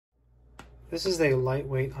This is a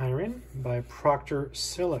lightweight iron by Proctor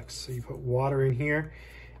Silex. So you put water in here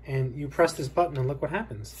and you press this button and look what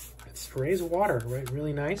happens. It sprays water, right?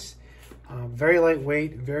 Really nice. Very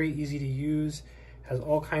lightweight, very easy to use. Has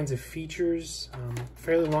all kinds of features,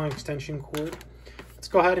 fairly long extension cord. Let's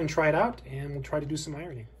go ahead and try it out and we'll try to do some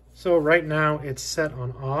ironing. So right now it's set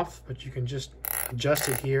on off, but you can just adjust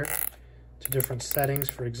it here to different settings.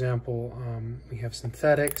 For example, we have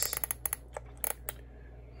synthetics.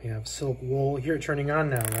 We have silk wool. Here it's turning on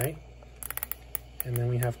now, right? And then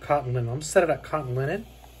we have cotton linen. I'm going to set it at cotton linen.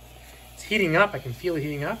 It's heating up. I can feel it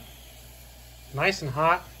heating up. Nice and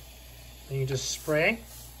hot. Then you just spray.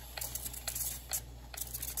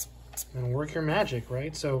 And work your magic,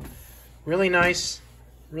 right? So really nice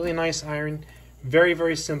iron. Very,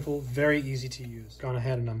 very simple, very easy to use. Gone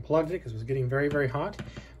ahead and unplugged it because it was getting very, very hot.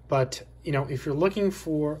 But, you know, if you're looking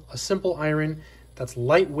for a simple iron that's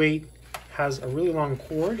lightweight, has a really long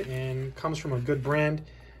cord and comes from a good brand,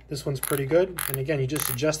 this one's pretty good. And again, you just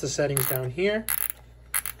adjust the settings down here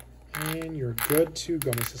and you're good to go.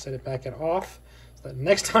 I'm just gonna set it back at off so that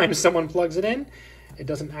next time someone plugs it in, it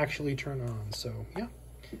doesn't actually turn on. So yeah,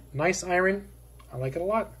 nice iron. I like it a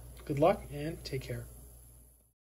lot. Good luck and take care.